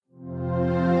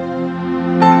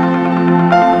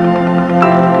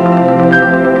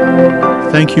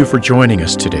Thank you for joining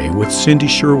us today with Cindy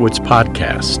Sherwood's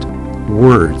podcast,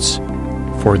 Words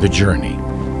for the Journey.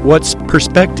 What's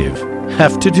perspective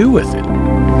have to do with it?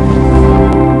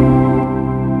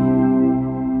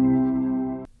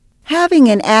 Having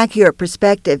an accurate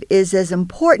perspective is as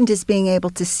important as being able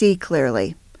to see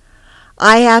clearly.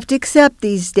 I have to accept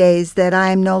these days that I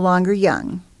am no longer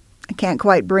young. I can't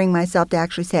quite bring myself to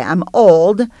actually say I'm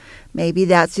old. Maybe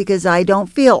that's because I don't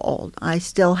feel old. I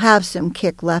still have some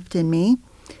kick left in me.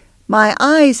 My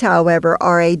eyes, however,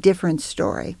 are a different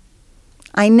story.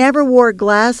 I never wore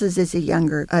glasses as a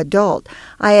younger adult.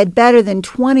 I had better than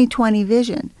 20/20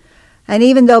 vision. And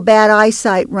even though bad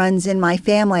eyesight runs in my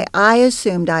family, I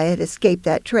assumed I had escaped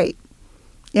that trait.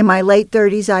 In my late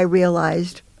 30s, I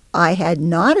realized I had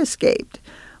not escaped.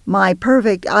 My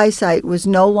perfect eyesight was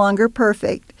no longer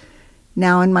perfect.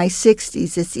 Now in my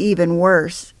 60s, it's even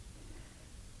worse.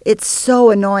 It's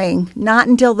so annoying. Not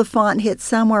until the font hits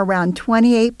somewhere around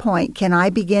 28 point can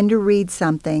I begin to read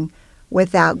something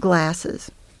without glasses.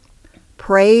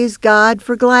 Praise God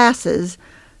for glasses,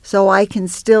 so I can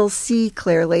still see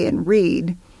clearly and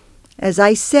read. As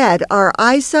I said, our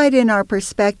eyesight and our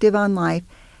perspective on life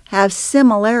have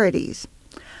similarities.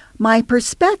 My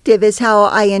perspective is how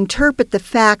I interpret the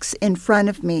facts in front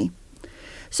of me.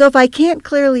 So if I can't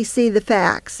clearly see the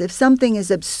facts, if something is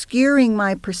obscuring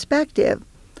my perspective,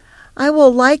 I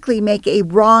will likely make a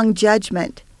wrong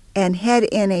judgment and head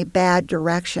in a bad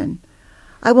direction.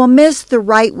 I will miss the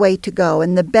right way to go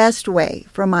and the best way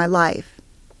for my life.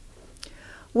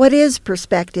 What is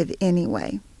perspective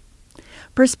anyway?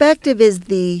 Perspective is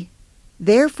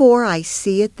therefore I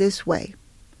see it this way.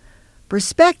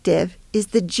 Perspective is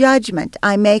the judgment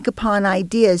I make upon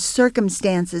ideas,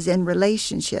 circumstances, and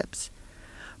relationships.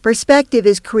 Perspective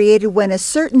is created when a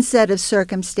certain set of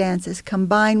circumstances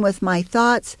combine with my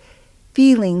thoughts,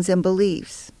 feelings, and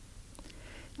beliefs.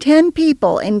 10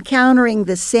 people encountering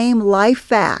the same life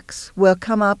facts will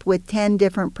come up with 10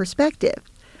 different perspectives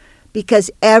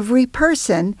because every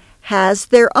person has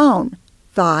their own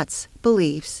thoughts,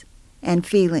 beliefs, and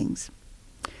feelings.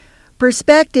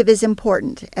 Perspective is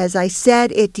important. As I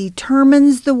said, it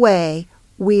determines the way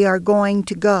we are going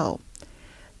to go.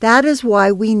 That is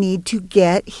why we need to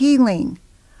get healing.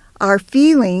 Our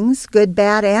feelings, good,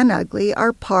 bad, and ugly,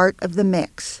 are part of the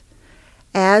mix,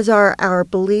 as are our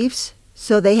beliefs,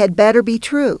 so they had better be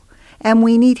true. And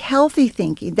we need healthy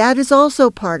thinking. That is also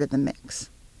part of the mix.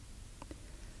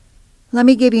 Let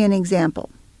me give you an example.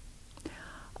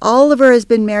 Oliver has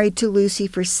been married to Lucy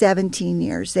for 17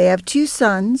 years. They have 2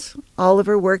 sons.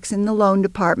 Oliver works in the loan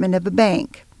department of a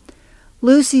bank.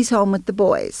 Lucy's home with the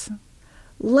boys.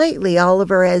 Lately,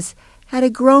 Oliver has had a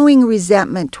growing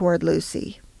resentment toward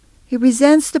Lucy. He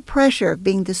resents the pressure of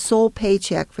being the sole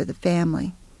paycheck for the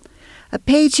family, a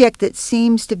paycheck that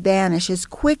seems to vanish as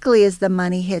quickly as the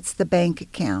money hits the bank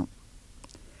account.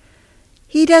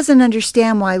 He doesn't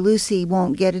understand why Lucy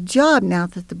won't get a job now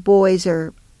that the boys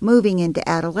are moving into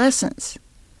adolescence.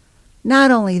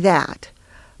 Not only that,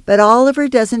 but Oliver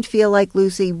doesn't feel like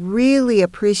Lucy really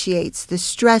appreciates the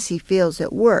stress he feels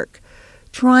at work,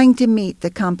 trying to meet the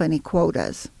company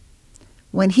quotas.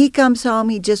 When he comes home,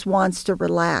 he just wants to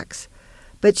relax,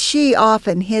 but she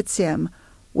often hits him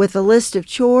with a list of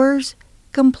chores,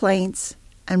 complaints,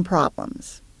 and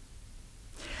problems.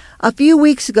 A few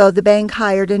weeks ago, the bank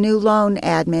hired a new loan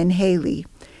admin, Haley.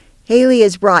 Haley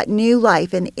has brought new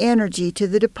life and energy to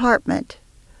the department,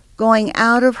 going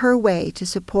out of her way to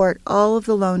support all of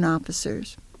the loan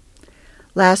officers.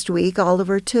 Last week,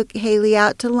 Oliver took Haley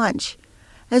out to lunch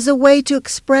as a way to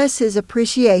express his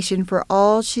appreciation for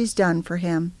all she's done for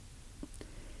him.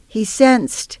 He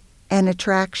sensed an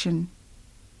attraction.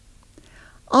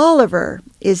 Oliver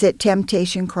is at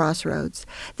temptation crossroads,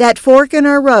 that fork in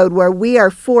our road where we are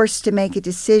forced to make a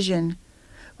decision.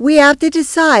 We have to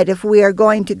decide if we are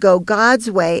going to go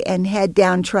God's way and head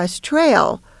down Trust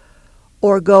Trail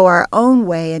or go our own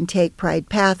way and take Pride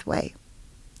Pathway.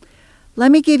 Let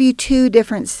me give you 2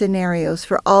 different scenarios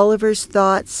for Oliver's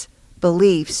thoughts,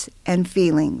 beliefs, and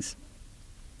feelings.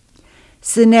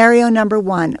 Scenario number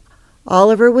 1.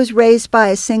 Oliver was raised by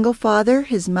a single father.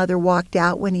 His mother walked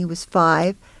out when he was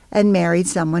 5 and married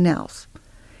someone else.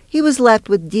 He was left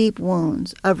with deep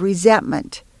wounds of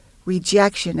resentment,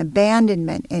 rejection,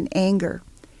 abandonment, and anger.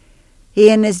 He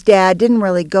and his dad didn't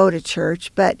really go to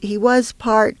church, but he was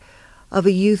part of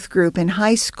a youth group in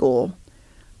high school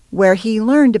where he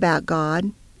learned about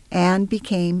God and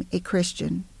became a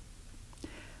Christian.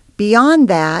 Beyond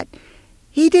that,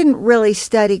 he didn't really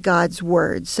study God's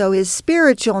Word, so his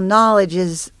spiritual knowledge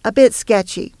is a bit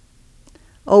sketchy.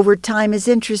 Over time, his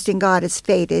interest in God has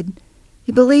faded.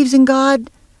 He believes in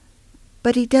God,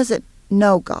 but he doesn't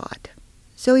know God.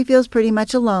 so he feels pretty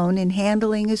much alone in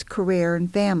handling his career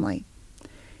and family.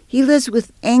 He lives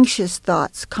with anxious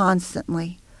thoughts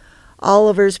constantly.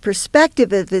 Oliver's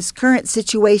perspective of his current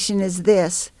situation is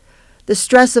this: the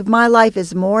stress of my life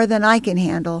is more than I can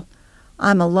handle.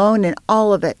 I'm alone in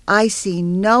all of it. I see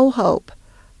no hope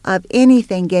of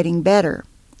anything getting better.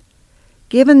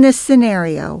 Given this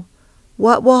scenario,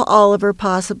 what will Oliver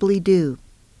possibly do?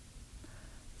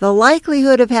 The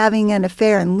likelihood of having an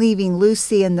affair and leaving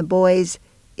Lucy and the boys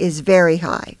is very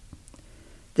high.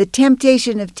 The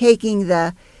temptation of taking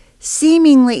the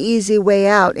seemingly easy way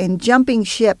out and jumping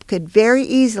ship could very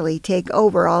easily take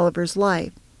over Oliver's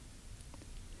life.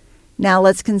 Now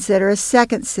let's consider a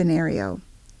second scenario.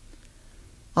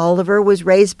 Oliver was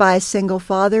raised by a single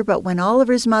father, but when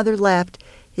Oliver's mother left,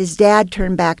 his dad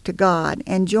turned back to God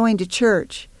and joined a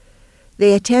church.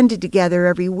 They attended together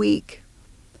every week.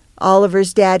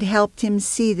 Oliver's dad helped him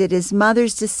see that his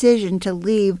mother's decision to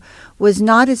leave was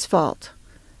not his fault,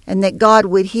 and that God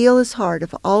would heal his heart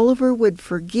if Oliver would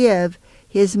forgive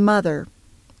his mother,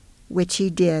 which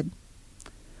he did.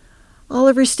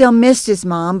 Oliver still missed his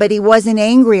mom, but he wasn't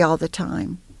angry all the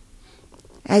time.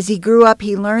 As he grew up,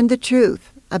 he learned the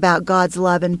truth about God's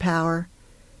love and power,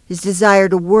 his desire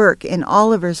to work in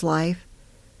Oliver's life.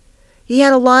 He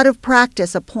had a lot of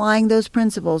practice applying those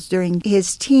principles during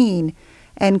his teen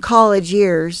and college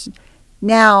years.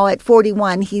 Now, at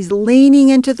 41, he's leaning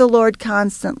into the Lord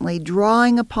constantly,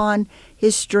 drawing upon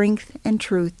his strength and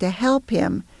truth to help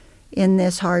him in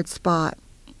this hard spot.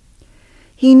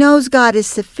 He knows God is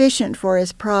sufficient for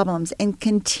his problems and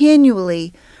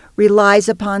continually relies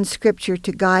upon Scripture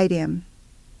to guide him.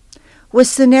 With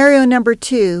scenario number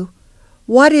 2,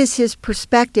 what is his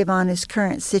perspective on his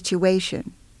current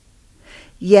situation?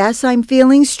 Yes, I'm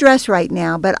feeling stress right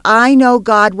now, but I know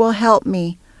God will help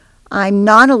me. I'm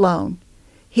not alone.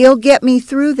 He'll get me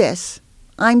through this.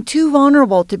 I'm too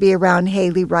vulnerable to be around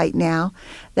Haley right now.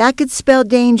 That could spell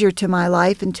danger to my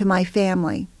life and to my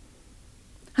family.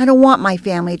 I don't want my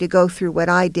family to go through what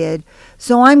I did,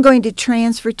 so I'm going to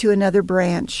transfer to another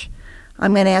branch.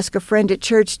 I'm going to ask a friend at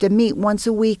church to meet once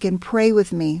a week and pray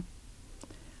with me.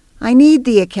 I need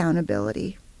the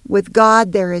accountability. With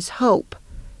God, there is hope.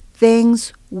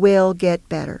 Things will get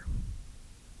better.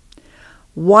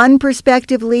 One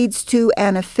perspective leads to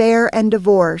an affair and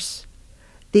divorce,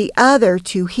 the other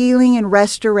to healing and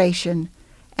restoration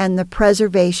and the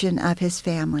preservation of his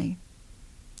family.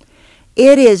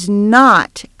 It is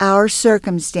not our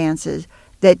circumstances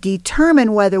that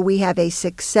determine whether we have a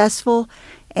successful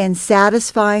and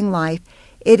satisfying life.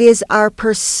 It is our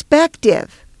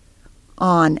perspective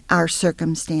on our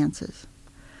circumstances.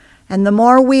 And the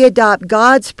more we adopt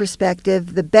God's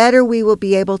perspective, the better we will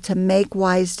be able to make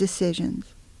wise decisions.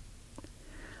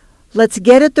 Let's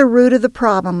get at the root of the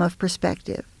problem of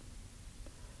perspective.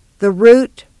 The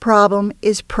root problem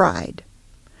is pride.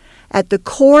 At the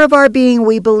core of our being,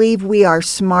 we believe we are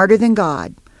smarter than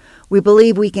God. We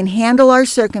believe we can handle our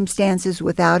circumstances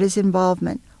without his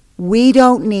involvement. We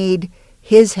don't need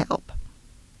his help.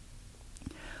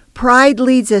 Pride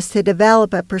leads us to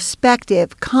develop a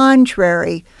perspective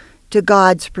contrary to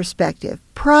God's perspective.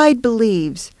 Pride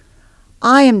believes,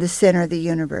 I am the center of the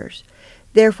universe.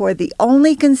 Therefore, the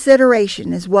only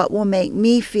consideration is what will make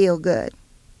me feel good.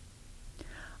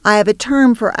 I have a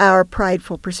term for our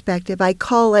prideful perspective. I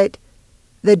call it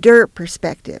the dirt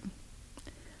perspective.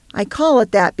 I call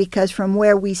it that because from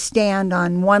where we stand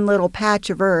on one little patch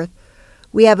of earth,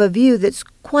 we have a view that's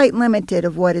quite limited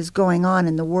of what is going on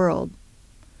in the world.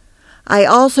 I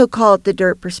also call it the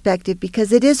dirt perspective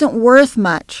because it isn't worth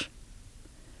much.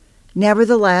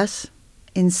 Nevertheless,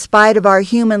 in spite of our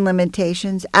human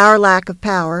limitations, our lack of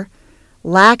power,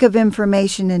 lack of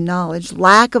information and knowledge,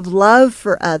 lack of love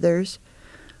for others,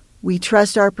 we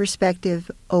trust our perspective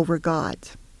over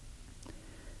God's.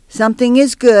 Something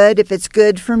is good if it's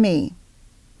good for me.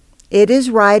 It is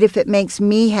right if it makes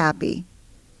me happy.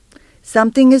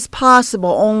 Something is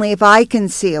possible only if I can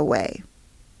see a way.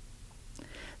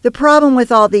 The problem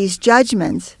with all these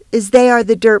judgments is they are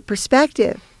the dirt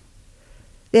perspective.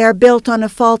 They are built on a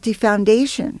faulty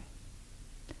foundation.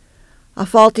 A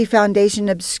faulty foundation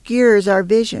obscures our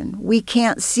vision. We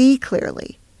can't see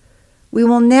clearly. We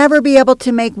will never be able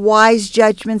to make wise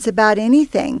judgments about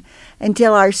anything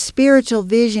until our spiritual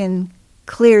vision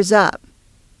clears up.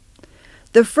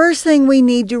 The first thing we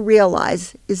need to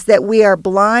realize is that we are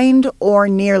blind or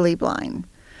nearly blind.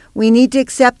 We need to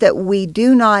accept that we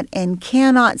do not and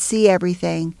cannot see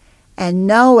everything and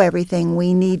know everything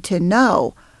we need to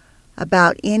know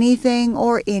about anything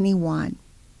or anyone.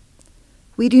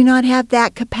 We do not have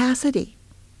that capacity.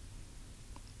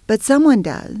 But someone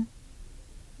does.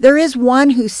 There is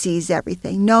one who sees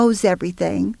everything, knows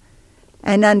everything,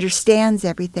 and understands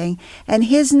everything, and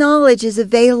his knowledge is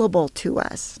available to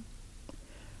us.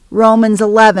 Romans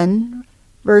 11,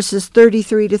 verses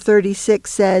 33 to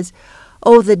 36 says,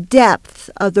 "Oh, the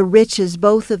depth of the riches,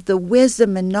 both of the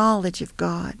wisdom and knowledge of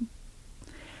God.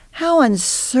 How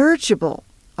unsearchable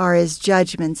are his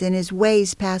judgments and his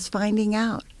ways past finding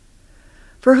out.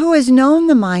 For who has known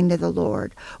the mind of the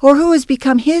Lord, or who has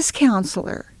become his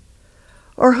counselor?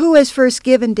 Or who has first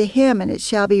given to him, and it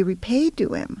shall be repaid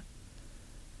to him?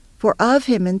 For of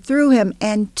him, and through him,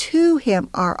 and to him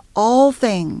are all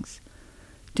things,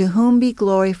 to whom be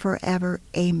glory forever.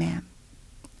 Amen."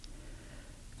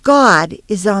 God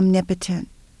is omnipotent.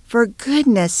 For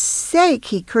goodness sake,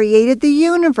 he created the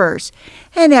universe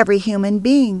and every human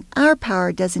being. Our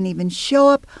power doesn't even show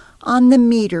up on the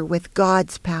meter with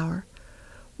God's power.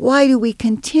 Why do we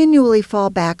continually fall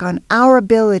back on our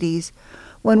abilities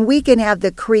when we can have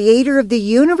the creator of the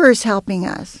universe helping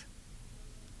us?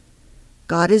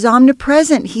 God is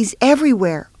omnipresent. He's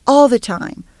everywhere, all the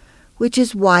time, which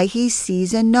is why he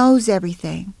sees and knows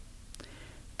everything.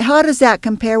 How does that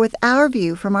compare with our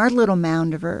view from our little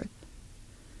mound of earth?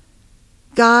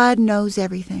 God knows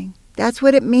everything. That's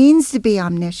what it means to be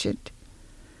omniscient.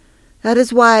 That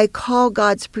is why I call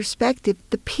God's perspective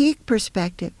the peak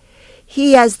perspective.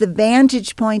 He has the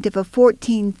vantage point of a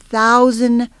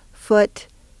 14,000-foot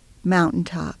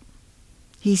mountaintop.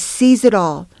 He sees it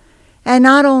all. And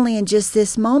not only in just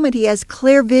this moment, he has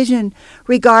clear vision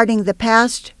regarding the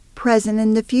past, present,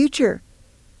 and the future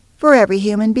for every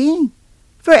human being,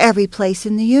 for every place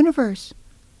in the universe.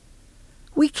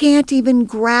 We can't even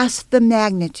grasp the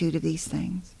magnitude of these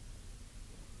things.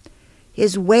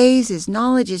 His ways, his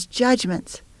knowledge, his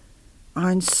judgments are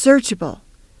unsearchable.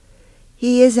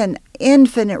 He is an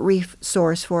infinite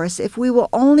resource for us if we will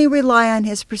only rely on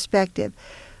his perspective.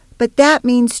 But that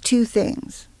means two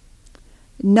things: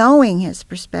 knowing his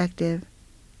perspective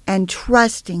and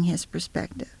trusting his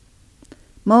perspective.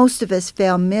 Most of us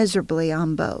fail miserably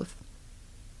on both.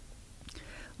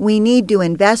 We need to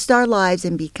invest our lives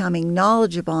in becoming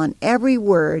knowledgeable on every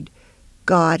word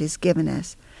God has given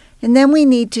us. And then we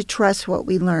need to trust what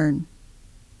we learn.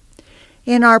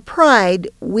 In our pride,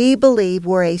 we believe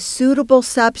we're a suitable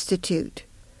substitute.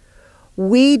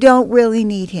 We don't really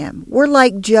need him. We're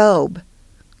like Job.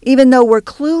 Even though we're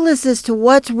clueless as to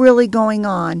what's really going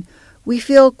on, we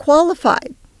feel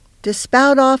qualified to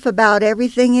spout off about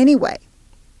everything anyway.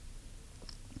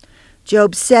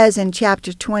 Job says in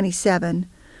chapter 27,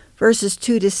 verses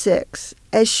 2 to 6,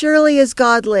 "As surely as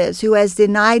God lives, who has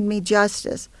denied me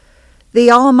justice, the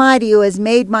Almighty who has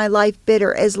made my life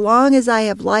bitter, as long as I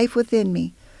have life within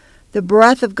me, the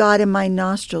breath of God in my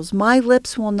nostrils, my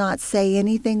lips will not say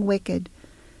anything wicked,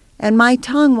 and my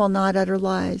tongue will not utter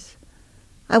lies.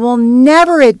 I will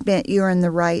never admit you're in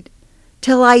the right.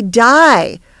 Till I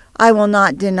die, I will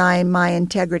not deny my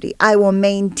integrity. I will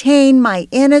maintain my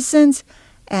innocence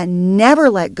and never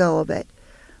let go of it.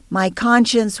 My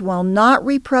conscience will not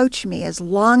reproach me as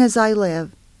long as I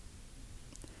live."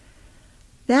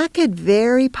 That could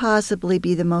very possibly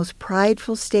be the most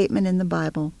prideful statement in the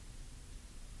Bible.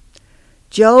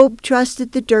 Job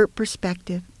trusted the dirt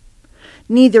perspective.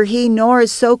 Neither he nor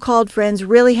his so-called friends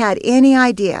really had any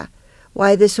idea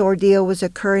why this ordeal was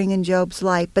occurring in Job's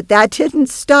life, but that didn't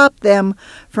stop them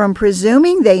from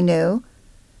presuming they knew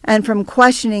and from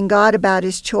questioning God about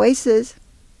his choices.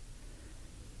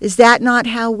 Is that not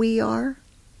how we are?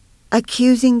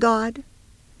 Accusing God?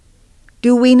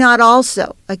 Do we not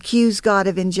also accuse God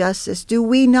of injustice? Do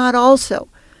we not also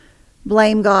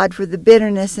blame God for the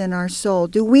bitterness in our soul?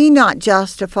 Do we not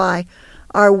justify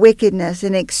our wickedness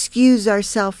and excuse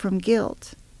ourselves from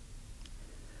guilt?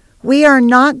 We are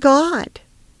not God.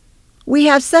 We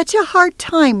have such a hard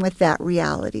time with that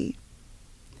reality.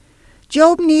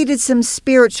 Job needed some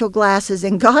spiritual glasses,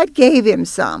 and God gave him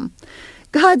some.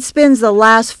 God spends the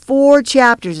last 4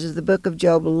 chapters of the book of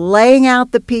Job laying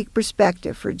out the peak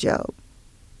perspective for Job.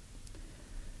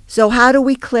 So how do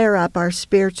we clear up our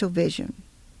spiritual vision?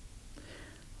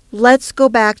 Let's go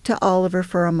back to Oliver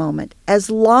for a moment. As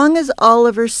long as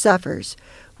Oliver suffers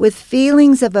with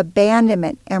feelings of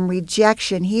abandonment and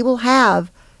rejection, he will have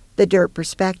the dirt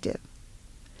perspective.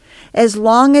 As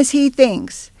long as he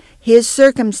thinks his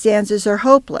circumstances are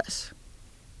hopeless,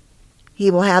 he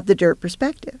will have the dirt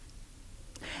perspective.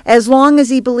 As long as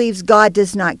he believes God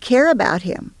does not care about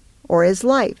him or his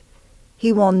life,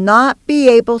 he will not be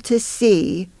able to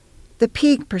see the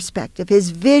peak perspective. His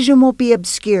vision will be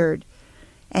obscured,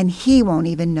 and he won't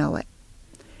even know it.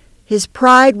 His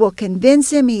pride will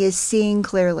convince him he is seeing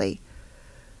clearly.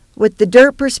 With the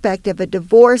dirt perspective, a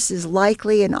divorce is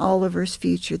likely in Oliver's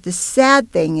future. The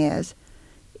sad thing is,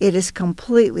 it is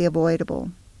completely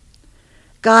avoidable.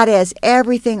 God has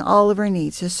everything Oliver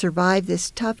needs to survive this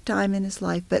tough time in his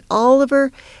life, but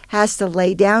Oliver has to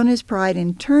lay down his pride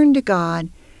and turn to God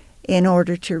in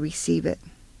order to receive it.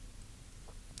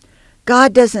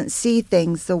 God doesn't see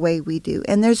things the way we do,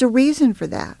 and there's a reason for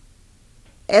that.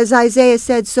 As Isaiah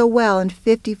said so well in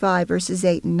 55 verses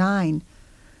 8 and 9,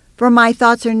 "For my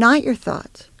thoughts are not your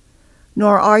thoughts,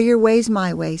 nor are your ways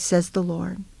my ways, says the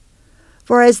Lord.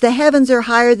 For as the heavens are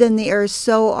higher than the earth,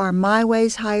 so are my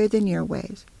ways higher than your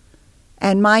ways,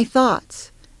 and my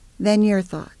thoughts than your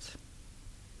thoughts."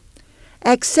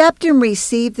 Accept and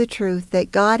receive the truth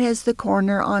that God has the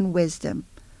corner on wisdom.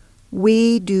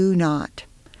 We do not.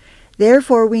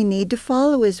 Therefore, we need to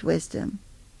follow his wisdom.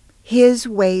 His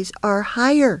ways are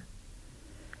higher.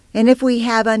 And if we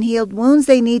have unhealed wounds,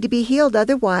 they need to be healed.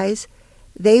 Otherwise,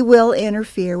 they will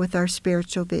interfere with our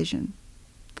spiritual vision.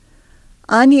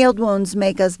 Unhealed wounds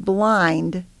make us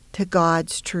blind to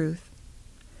God's truth.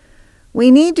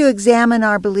 We need to examine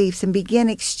our beliefs and begin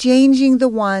exchanging the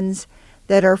ones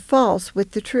that are false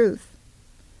with the truth.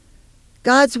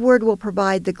 God's Word will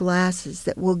provide the glasses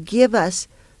that will give us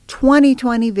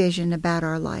 20/20 vision about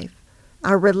our life,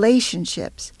 our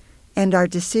relationships, and our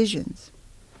decisions.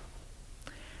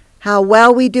 How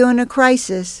well we do in a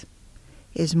crisis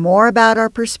is more about our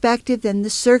perspective than the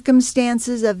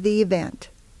circumstances of the event.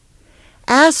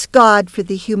 Ask God for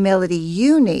the humility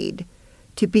you need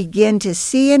to begin to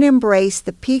see and embrace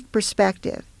the peak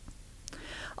perspective.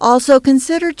 Also,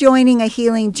 consider joining a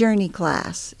healing journey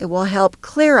class. It will help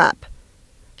clear up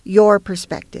your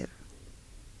perspective.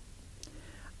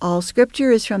 All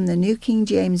scripture is from the New King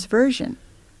James Version,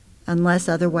 unless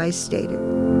otherwise stated.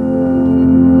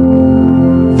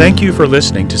 Thank you for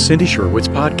listening to Cindy Sherwood's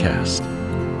podcast.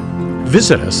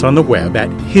 Visit us on the web at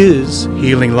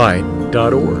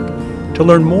hishealinglight.org to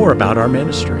learn more about our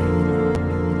ministry.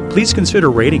 Please consider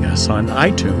rating us on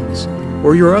iTunes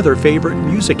or your other favorite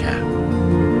music app.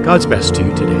 God's best to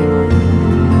you today.